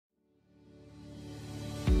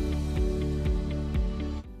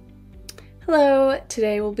Hello!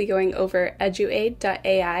 Today we'll be going over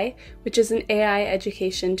EduAide.ai, which is an AI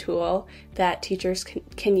education tool that teachers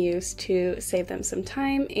can use to save them some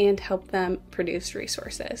time and help them produce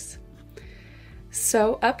resources.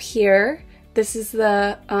 So up here, this is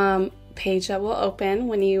the page that will open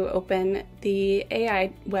when you open the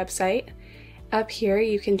AI website. Up here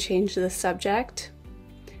you can change the subject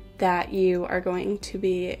that you are going to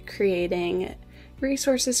be creating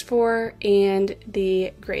resources for and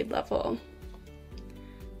the grade level.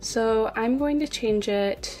 So I'm going to change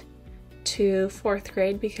it to 4th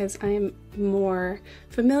grade because I'm more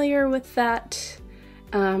familiar with that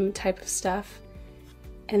type of stuff.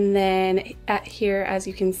 And then here, as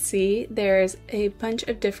you can see, there's a bunch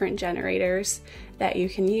of different generators that you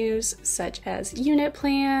can use, such as unit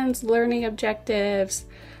plans, learning objectives,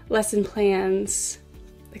 lesson plans,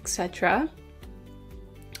 etc.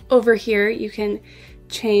 Over here, you can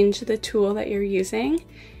change the tool that you're using.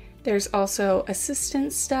 There's also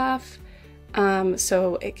assistant stuff,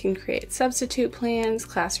 so it can create substitute plans,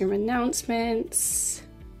 classroom announcements,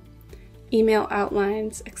 email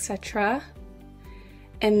outlines, etc.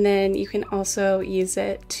 And then you can also use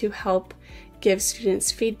it to help give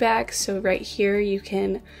students feedback. So right here you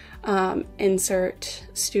can insert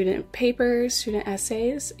student papers, student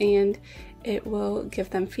essays, and it will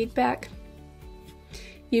give them feedback.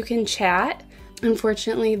 You can chat.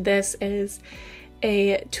 Unfortunately, this is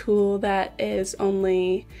a tool that is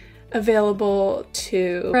only available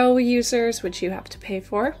to Pro users, which you have to pay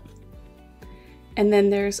for. And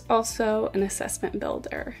then there's also an assessment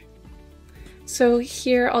builder. So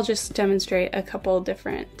here I'll just demonstrate a couple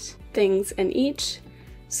different things in each.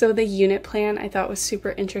 So the unit plan I thought was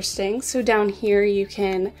super interesting. So down here you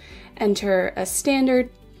can enter a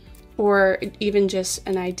standard or even just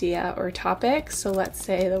an idea or topic. So let's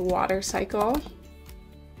say the water cycle.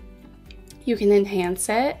 You can enhance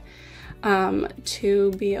it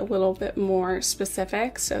to be a little bit more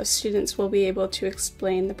specific, so students will be able to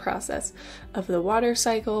explain the process of the water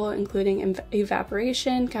cycle, including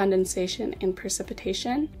evaporation, condensation, and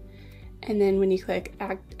precipitation. And then when you click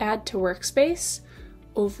Add to Workspace,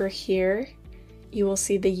 over here you will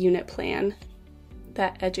see the unit plan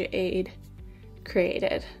that EduAide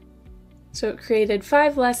created. So it created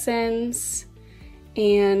 5 lessons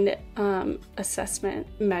and assessment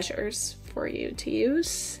measures for you to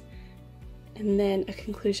use, and then a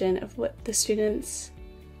conclusion of what the students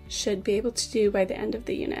should be able to do by the end of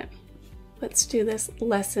the unit. Let's do this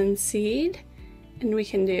lesson seed, and we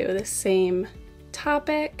can do the same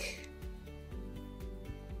topic.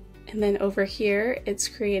 And then over here, it's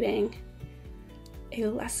creating a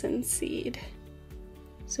lesson seed.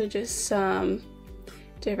 So just some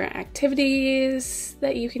different activities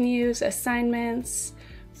that you can use, assignments,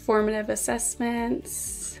 formative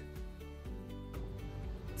assessments.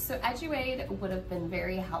 So EduAide would have been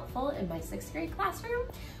very helpful in my 6th grade classroom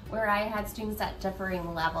where I had students at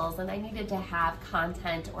differing levels and I needed to have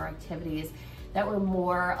content or activities that were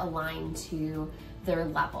more aligned to their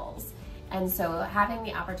levels. And so having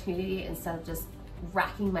the opportunity, instead of just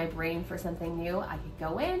racking my brain for something new, I could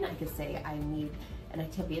go in, I could say I need an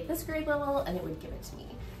activity at this grade level, and it would give it to me.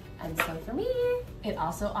 And so for me, it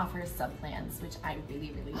also offers subplans, which I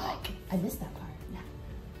really, really like. I missed that part.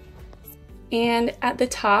 And at the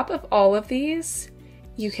top of all of these,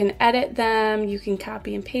 you can edit them, you can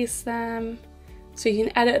copy and paste them. So you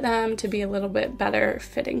can edit them to be a little bit better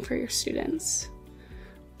fitting for your students.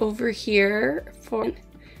 Over here,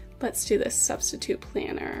 let's do this substitute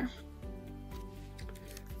planner.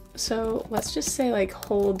 So let's just say like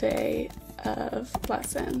whole day of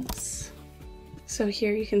lessons. So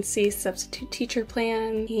here you can see substitute teacher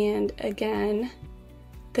plan, and again,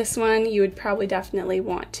 this one you would probably definitely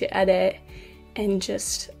want to edit and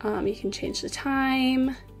just, you can change the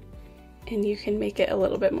time and you can make it a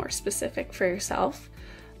little bit more specific for yourself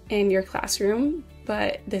and your classroom,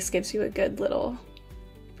 but this gives you a good little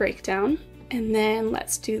breakdown. And then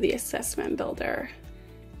let's do the assessment builder.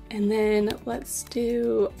 And then let's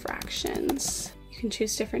do fractions. You can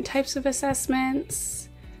choose different types of assessments.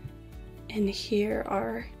 And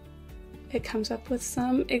here it comes up with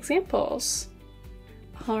some examples.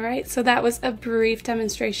 Alright, so that was a brief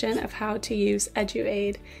demonstration of how to use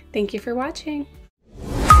EduAide. Thank you for watching.